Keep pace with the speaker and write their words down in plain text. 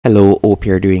Hello, hope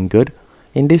you're doing good.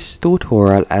 In this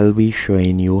tutorial, I'll be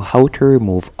showing you how to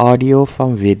remove audio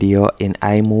from video in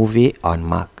Imovie on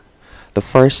Mac. The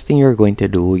first thing you're going to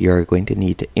do, you're going to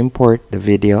need to import the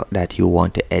video that you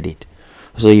want to edit.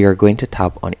 So you're going to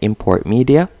tap on Import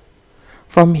Media.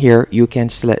 From here, you can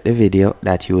select the video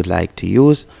that you would like to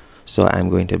use. So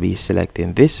I'm going to be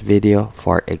selecting this video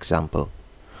for example.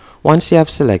 Once you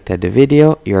have selected the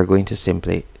video, you're going to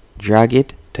simply drag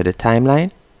it to the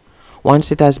timeline.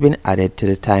 Once it has been added to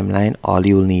the timeline, all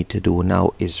you'll need to do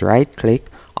now is right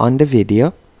click on the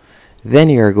video. Then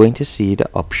you're going to see the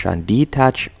option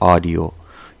Detach Audio.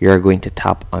 You're going to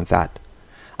tap on that.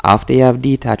 After you have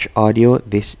detached audio,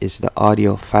 this is the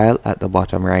audio file at the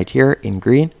bottom right here in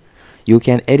green. You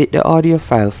can edit the audio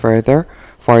file further.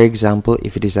 For example,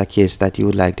 if it is a case that you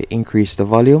would like to increase the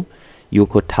volume, you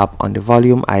could tap on the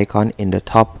volume icon in the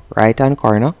top right hand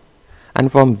corner. And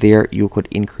from there you could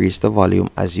increase the volume,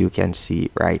 as you can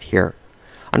see right here.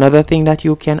 Another thing that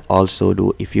you can also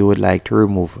do, if you would like to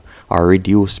remove or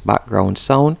reduce background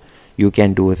sound, you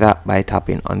can do that by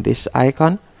tapping on this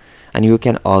icon, and you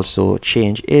can also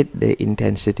change the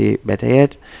intensity better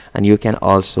yet, and you can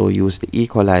also use the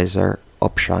equalizer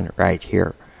option right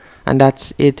here. And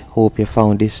that's it. Hope you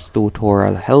found this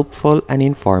tutorial helpful and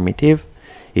informative.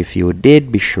 If you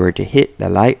did, be sure to hit the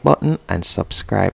like button and subscribe.